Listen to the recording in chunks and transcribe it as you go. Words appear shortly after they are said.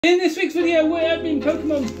In this week's video, we're opening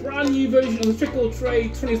Pokemon's brand new version of the Trick or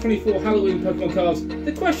Trade 2024 Halloween Pokemon cards.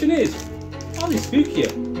 The question is, are they spookier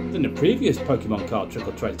than the previous Pokemon card Trick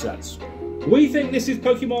or Trade sets? We think this is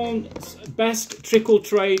Pokemon's best Trick or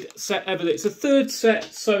Trade set ever. It's the third set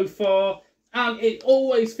so far, and it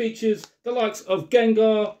always features the likes of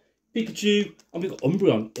Gengar, Pikachu, and we've got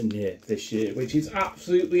Umbreon in here this year, which is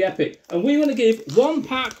absolutely epic. And we want to give one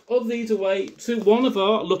pack of these away to one of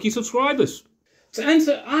our lucky subscribers. To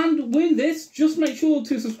enter and win this, just make sure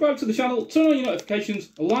to subscribe to the channel, turn on your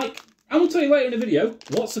notifications, like, and we'll tell you later in the video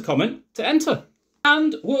what's the comment to enter.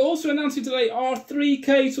 And we're also announcing today our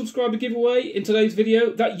 3K subscriber giveaway in today's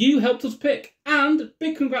video that you helped us pick. And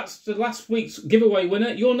big congrats to last week's giveaway winner.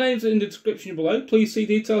 Your names are in the description below. Please see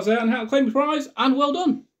details there and how to claim the prize, and well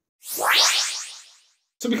done.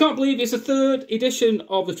 So we can't believe it's the third edition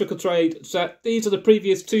of the Trick or Trade set. These are the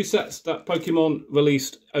previous two sets that Pokemon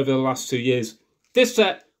released over the last 2 years. This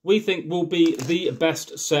set, we think, will be the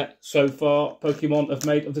best set so far Pokemon have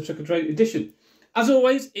made of the Trick or Trade edition. As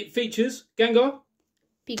always, it features Gengar.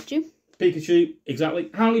 Pikachu,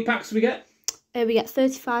 exactly. How many packs do we get? We get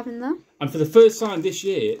 35 in there. And for the first time this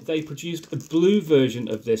year, they produced a blue version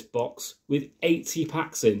of this box with 80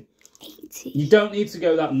 packs in. 80? You don't need to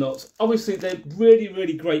go that nuts. Obviously, they're really,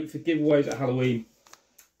 really great for giveaways at Halloween.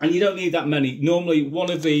 And you don't need that many. Normally,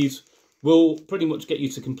 one of these will pretty much get you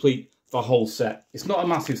to complete the whole set. It's not a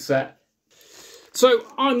massive set. So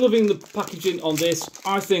I'm loving the packaging on this.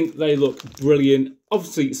 I think they look brilliant.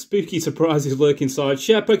 Obviously, spooky surprises lurk inside.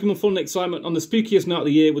 Share Pokemon fun and excitement on the spookiest night of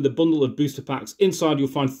the year with a bundle of booster packs. Inside, you'll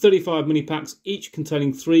find 35 mini packs, each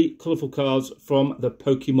containing 3 colourful cards from the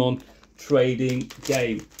Pokemon trading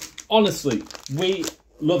game. Honestly, we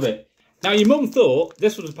love it. Now, your mum thought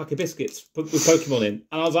this was a pack of biscuits with Pokemon in.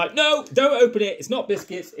 And I was like, no, don't open it. It's not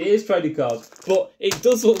biscuits. It is trading cards. But it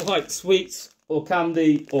does look like sweets or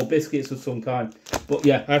candy or biscuits of some kind. But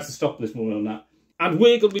yeah, I have to stop this morning on that. And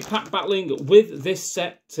we're going to be pack battling with this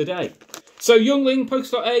set today. So Youngling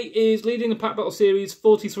PokeStarA is leading the pack battle series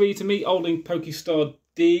 43 to meet Oldling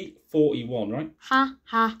PokeStarD 41, right? Ha,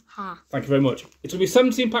 ha, ha. Thank you very much. It will be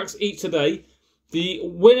 17 packs each today. The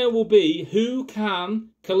winner will be who can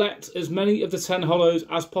collect as many of the 10 hollows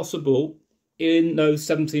as possible in those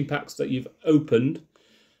 17 packs that you've opened.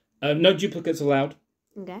 No duplicates allowed.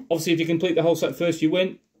 Okay. Obviously, if you complete the whole set first, you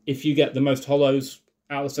win. If you get the most hollows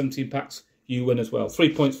out of the 17 packs, you win as well.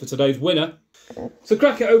 3 points for today's winner. So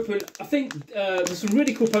crack it open. I think there's some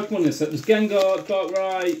really cool Pokemon in this set. There's Gengar,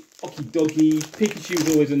 Darkrai, Okidogi,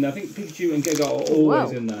 Pikachu's always in there. I think Pikachu and Gengar are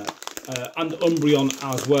always in there. And Umbreon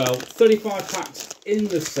as well. 35 packs in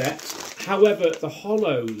the set. However, the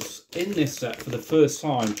hollows in this set for the first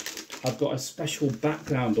time have got a special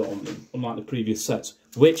background on them, unlike the previous sets,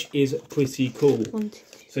 which is pretty cool. 1, 2,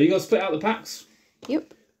 3. So you got to split out the packs?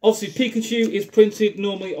 Yep. Obviously, Pikachu is printed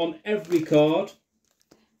normally on every card.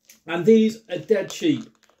 And these are dead cheap.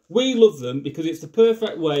 We love them because it's the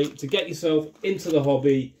perfect way to get yourself into the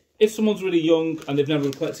hobby. If someone's really young and they've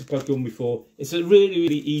never collected Pokemon before, it's a really,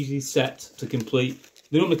 really easy set to complete.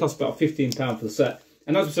 They normally cost about £15 for the set.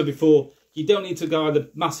 And as we said before, you don't need to buy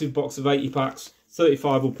the massive box of 80 packs.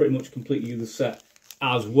 35 will pretty much complete you the set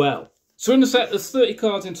as well. So in the set, there's 30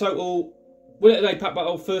 cards in total. Winner today, pack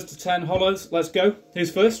battle, first to 10 hollows. Let's go.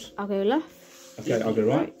 Who's first? I'll go left. Okay, I'll go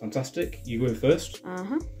right. Fantastic. You go first.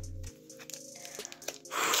 A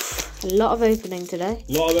lot of opening today.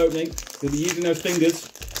 A lot of opening. You'll be using those fingers.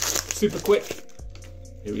 Super quick.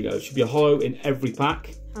 Here we go. Should be a hollow in every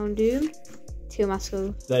pack. Houndoom.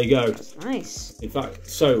 Masco. There you go. That's nice. In fact,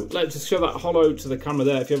 so let's just show that hollow to the camera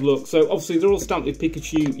there if you have a look. So obviously they're all stamped with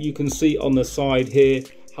Pikachu. You can see on the side here.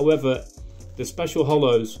 However, the special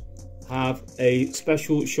hollows have a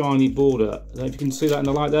special shiny border. I don't know if you can see that in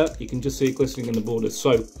the light there. You can just see it glistening in the border.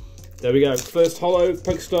 So there we go. First hollow,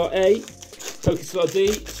 PokeStarA,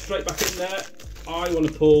 PokeStarD, straight back in there. I want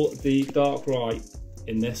to pull the Darkrai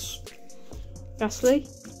in this. Ghastly.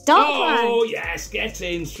 Darkrai! Oh, yes, get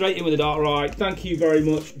in. Straight in with the Darkrai. Thank you very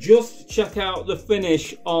much. Just check out the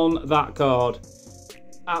finish on that card.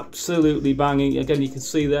 Absolutely banging. Again, you can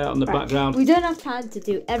see there on the background. We don't have time to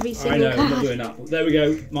do every single card. I know, I'm not doing that. But there we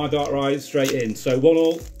go. My Darkrai is straight in. So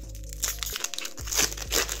 1-all.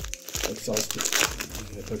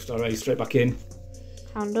 PokeStarA straight back in.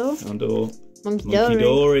 Houndour. Monkey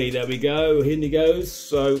Dory. There we go. In he goes.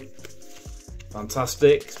 So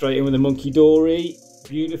fantastic. Straight in with the Monkey Dory.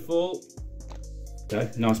 Beautiful.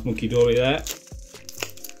 Okay, nice Monkey Dory there.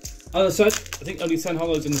 As I said, I think only 10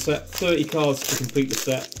 hollows in the set, 30 cards to complete the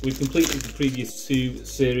set. We've completed the previous 2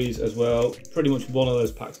 series as well. Pretty much one of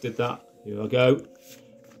those packs did that. Here I go.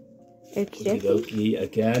 Okie dokie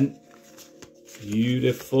again.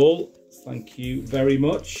 Beautiful. Thank you very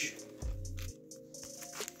much.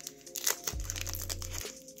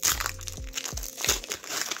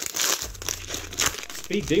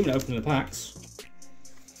 Speed Demon opening the packs.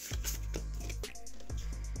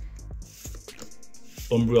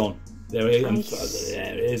 Umbreon. There it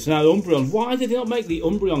is. Now Umbreon. Why did they not make the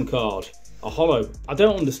Umbreon card a holo? I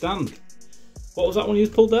don't understand. What was that one you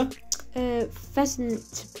just pulled there?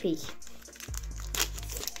 Pheasant P.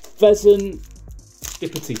 Pheasant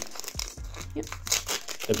Dippity. Yep.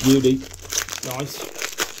 A beauty. Nice.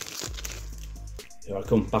 Here I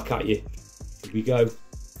come, back at you. Here we go.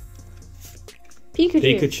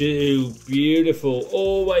 Pikachu. Pikachu. Beautiful.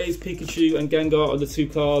 Always Pikachu and Gengar are the two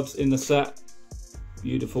cards in the set.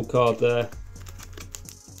 Beautiful card there.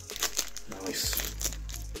 Nice.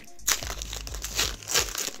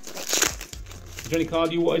 Is there any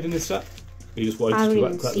card you wanted in this set? Or you just wanted to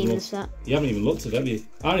collect them all? Set. You haven't even looked at it, have you?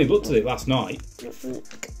 I only looked at it last night.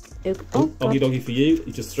 Oh, Doggy doggy for you.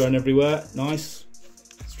 You're just thrown everywhere. Nice.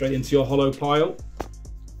 Straight into your hollow pile.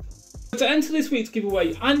 To enter this week's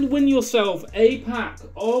giveaway and win yourself a pack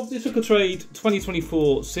of the Trick or Trade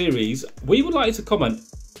 2024 series, we would like you to comment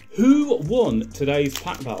who won today's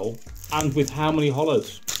pack battle and with how many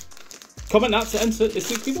hollows. Comment that to enter this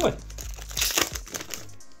week's giveaway.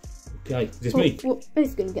 Okay, is this me? We're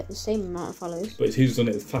both going to get the same amount of follows. But it's who's done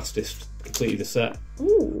it the fastest, completed the set.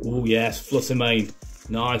 Ooh. Oh yes, Flutter Mane.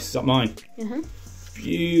 Nice, is that mine? Uh-huh.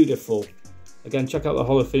 Beautiful. Again, check out the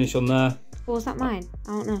hollow finish on there. Or was that mine?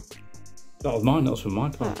 I don't know. That was mine, that was from my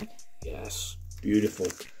pack. Oh, okay. Yes, beautiful.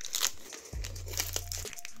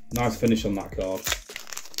 Nice finish on that card.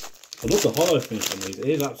 I love the hollow finish on these, it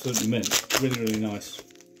is absolutely mint. Really, really nice.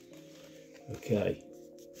 Okay,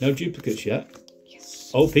 no duplicates yet. Yes.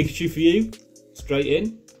 Oh, Pikachu for you, straight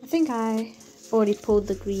in. I think I already pulled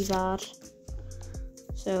the Greavard.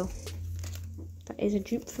 So, that is a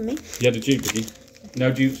dupe for me. You had a dupe, did you?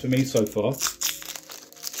 No dupes for me so far.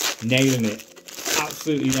 Nailing it.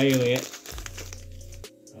 Absolutely nailing it.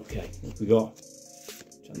 Okay, what have we got?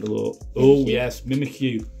 Chandelier. Oh, yes,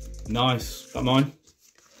 Mimikyu. Nice. Is that mine?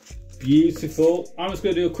 Beautiful. I'm just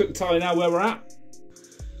going to do a quick tally now where we're at.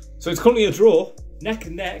 So it's currently a draw. Neck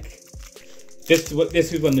and neck. This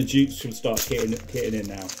is when the dupes should start kitting in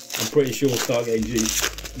now. I'm pretty sure we'll start getting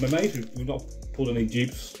dupes. I'm amazed we've not pulled any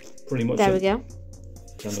dupes pretty much. There we go.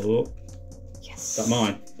 Chandelier. Yes. Is that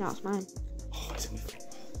mine? No, it's mine. Oh, it's in my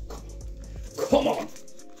phone. Come on.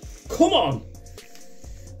 Come on.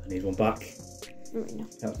 I need one back. No.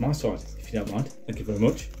 That's my side, if you don't mind. Thank you very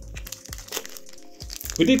much.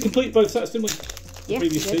 We did complete both sets, didn't we? Yeah,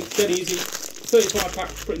 Previously. Dead easy. 35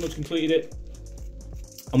 packs, pretty much completed it.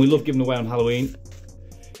 And we love giving away on Halloween.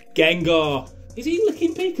 Gengar. Is he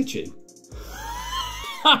licking Pikachu?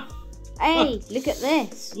 Hey, look at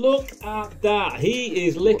this. Look at that. He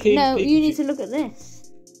is licking No, Pikachu. you need to look at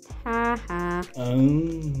this. Ha ha.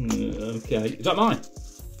 Okay. Is that mine?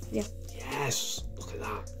 Yeah. Yes. Look at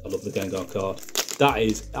that. I love the Gengar card. That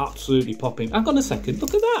is absolutely popping. Hang on a second.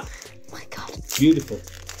 Look at that. Oh my god. Beautiful.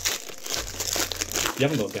 You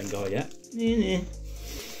haven't got Gengar yet.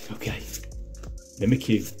 Okay.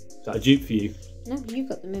 Mimikyu. Is that a dupe for you? No, you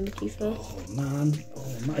got the Mimikyu first. Oh man.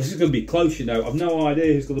 This is going to be close, you know. I've no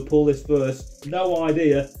idea who's going to pull this first. No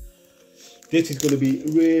idea. This is going to be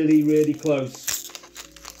really, really close.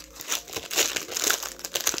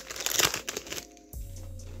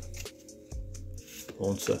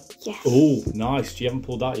 Answer. Yes. Oh, nice. You haven't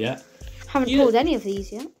pulled that yet. Haven't pulled any of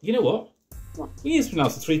these yet. You know what? What? We need to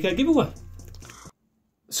announce the 3K giveaway.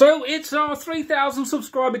 So it's our 3,000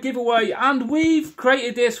 subscriber giveaway, and we've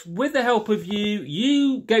created this with the help of you.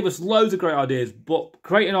 You gave us loads of great ideas, but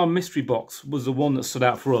creating our mystery box was the one that stood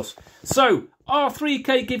out for us. So our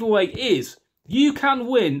 3K giveaway is you can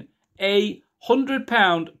win a £100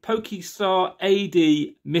 PokeStar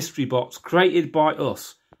AD mystery box created by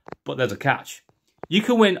us, but there's a catch. You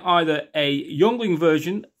can win either a Youngling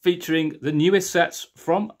version featuring the newest sets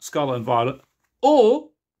from Scarlet and Violet, or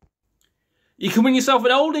you can win yourself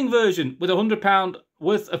an Oldling version with £100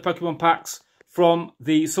 worth of Pokemon packs from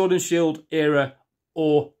the Sword and Shield era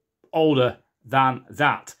or older than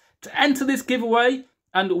that. To enter this giveaway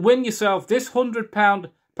and win yourself this £100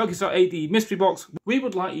 PokeStar AD mystery box, we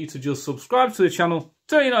would like you to just subscribe to the channel,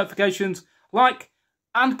 turn your notifications, like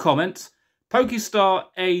and comment PokeStar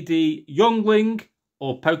AD Youngling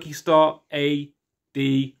or PokeStar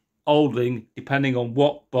AD Oldling, depending on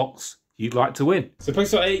what box you'd like to win. So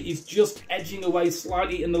PokeStarA is just edging away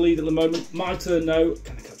slightly in the lead at the moment. My turn now.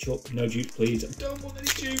 Can I catch up? No dupes, please. I don't want any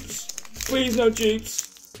dupes. Please, no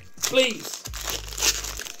dupes. Please.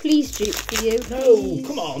 Please dupe for you. No, please.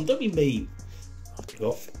 come on, don't be mean. I've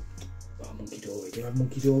got Oh, Monkey Dory. Do you have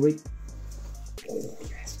Monkey Dory? Oh,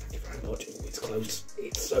 yes. Thank you very much. Oh, it's close.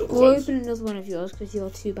 It's so close. We'll open another one of yours because you're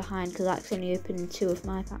 2 behind because I accidentally opened 2 of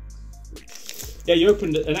my packs. Yeah, you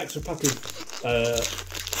opened an extra pack of...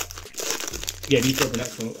 yeah, you need to open the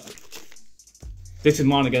next one. This is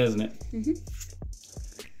mine again, isn't it? Mm-hmm.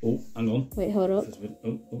 Oh, hang on. Wait, hold up.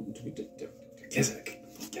 Yes,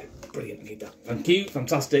 yeah, brilliant. I need that. Thank you.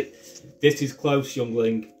 Fantastic. This is close,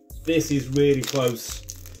 Youngling. This is really close.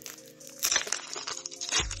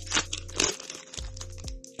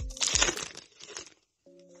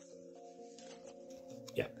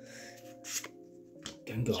 Yeah.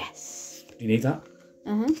 Gengar. Yes. Do you need that?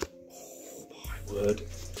 Uh-huh. Oh, my word.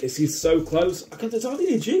 This is so close. I can't hardly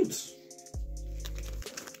any dupes.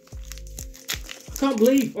 I can't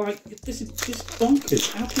believe, like, this is just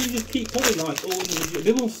bonkers. How can you just keep pulling, like, all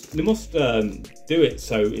the... They must do it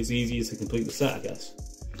so it's easier to complete the set, I guess.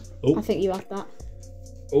 Oh. I think you have that.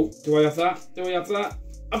 Oh, do I have that? Do I have that?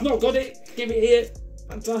 I've not got it. Give it here.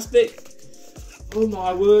 Fantastic. Oh,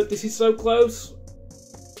 my word. This is so close.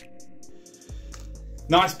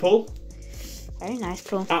 Nice pull. Very nice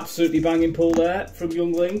pull. Absolutely banging pull there from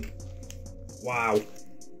Youngling. Wow.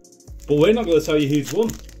 But we're not going to tell you who's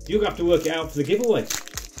won. You're going to have to work it out for the giveaway.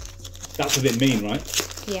 That's a bit mean, right?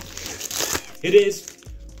 Yeah. It is.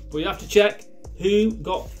 But you have to check who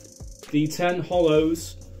got the 10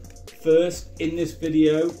 hollows first in this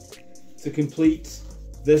video to complete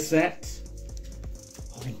the set.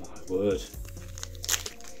 Oh my word.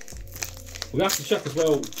 We're going to have to check as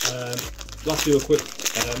well. We'll have to do a quick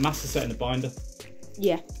master set in the binder.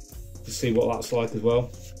 Yeah. To see what that's like as well.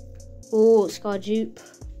 Oh, it's got a dupe.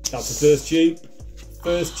 That's the first dupe.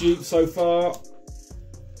 First dupe so far.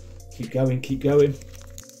 Keep going, keep going.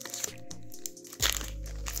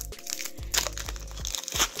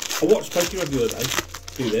 I watched PokeStarad the other day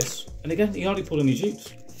do this, and again, he hardly pulled any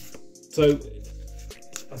dupes. So,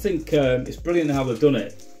 I think it's brilliant how they've done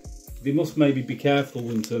it. They must maybe be careful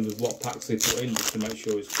in terms of what packs they put in, just to make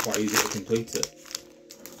sure it's quite easy to complete it.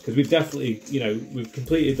 Because we've definitely, you know, we've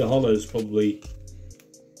completed the hollows probably,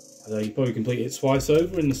 I don't know, you probably completed it twice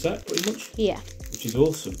over in the set, pretty much. Yeah. Which is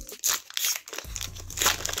awesome.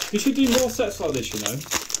 You should do more sets like this, you know.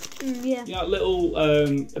 Yeah. Yeah, little,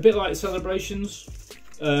 a bit like celebrations.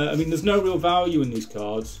 I mean, there's no real value in these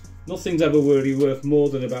cards. Nothing's ever really worth more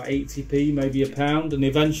than about 80p, maybe £1, and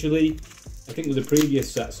eventually, I think with the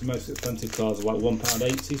previous sets, the most expensive cards are like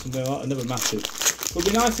 £1.80, something like that. It never mattered. But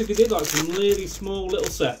it'd be nice if you did like some really small little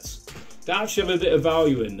sets that actually have a bit of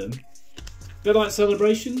value in them. A bit like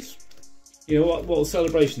celebrations. You know what are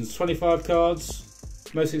celebrations? 25 cards,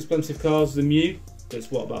 most expensive cards, the Mew. That's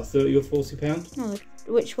what, about £30 or £40? Oh,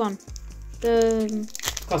 which one? The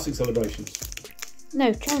Classic celebrations.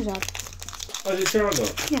 No, Charizard. Oh, is it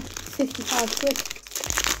Charizard? Yeah, 55 quid.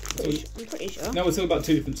 I'm pretty sure. No, we're talking about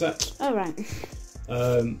 2 different sets. Oh, right.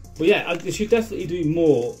 But yeah, they should definitely do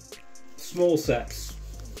more small sets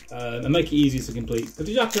and make it easier to complete. Because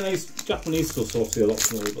the Japanese stuff's obviously a lot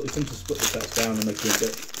smaller, but they tend to split the sets down and make them a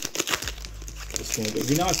bit small. But it'd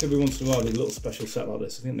be nice every once in a while to do a little special set like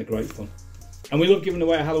this. I think they're great fun. And we love giving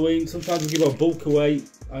away at Halloween. Sometimes we give our bulk away.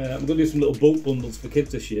 I'm going to do some little bulk bundles for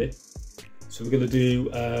kids this year. So we're going to do,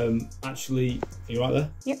 actually, are you right there?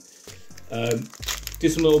 Yep. Do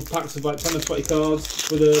some little packs of like 10 or 20 cards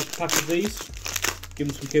with a pack of these. Give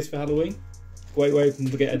them some kids for Halloween. Great way for them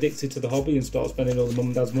to get addicted to the hobby and start spending all the mum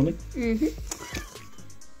and dad's money.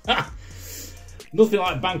 Ah! Nothing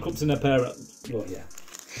like bankrupting their parents. Well, yeah.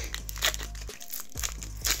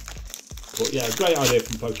 But yeah, great idea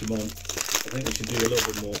from Pokemon. I think we should do a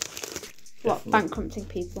little bit more. What, Definitely. bankrupting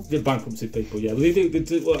people? The bankrupting people, yeah. They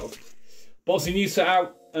do well. What's the new set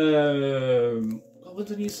out? When's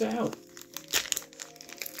the new set out?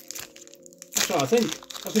 That's what I think.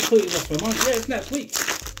 I've completely lost my mind. Yeah, it's next week.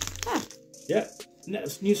 Ah. Yeah,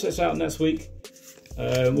 new set's out next week.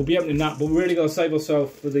 We'll be opening that, but we're really going to save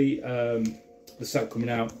ourselves for the set coming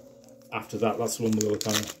out after that. That's the one we're going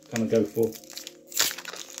to kind of go for.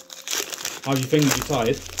 How's your fingers? You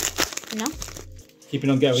tired? No. Keeping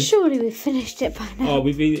on going? Surely we've finished it by now. Oh,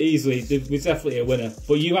 we've been easily. We're definitely a winner.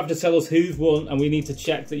 But you have to tell us who's won, and we need to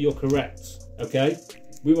check that you're correct. Okay?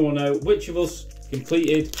 We want to know which of us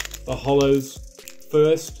completed the hollows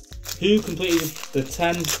first. Who completed the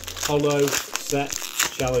 10 hollow set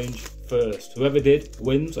challenge first? Whoever did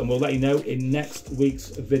wins, and we'll let you know in next week's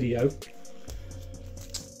video.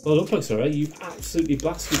 Well done, PokeStarA. You've absolutely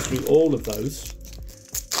blasted through all of those.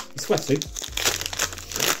 You're sweating.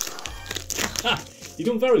 You've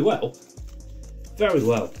done very well. Very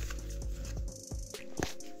well.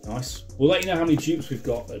 Nice. We'll let you know how many dupes we've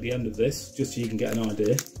got at the end of this, just so you can get an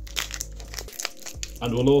idea.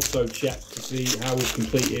 And we'll also check to see how we've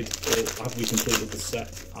completed, or have we completed the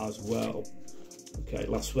set as well. Okay,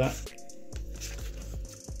 last set.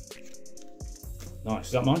 Nice,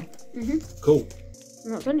 is that mine? Cool.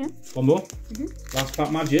 I'm not done yet. One more? Last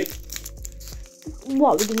pack magic.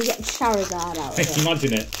 What, we're going to get Charizard out of it?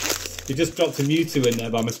 Imagine it. You just dropped a Mewtwo in there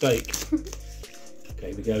by mistake. Okay,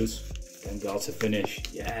 here we goes. Gengar to finish.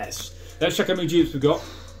 Yes. Let's check how many dupes we've got.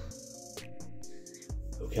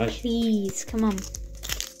 Okay. Please, come on.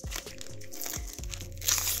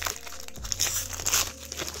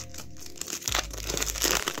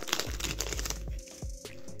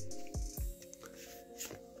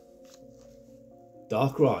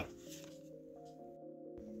 Darkrai.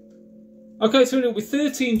 Okay, so with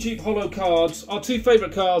 13 dupe holo cards, our two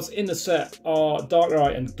favourite cards in the set are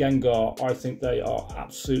Darkrai and Gengar. I think they are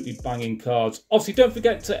absolutely banging cards. Obviously, don't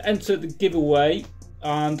forget to enter the giveaway,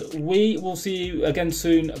 and we will see you again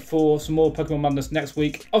soon for some more Pokemon Madness next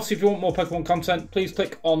week. Obviously, if you want more Pokemon content, please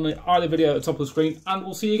click on the either video at the top of the screen, and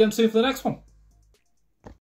we'll see you again soon for the next one.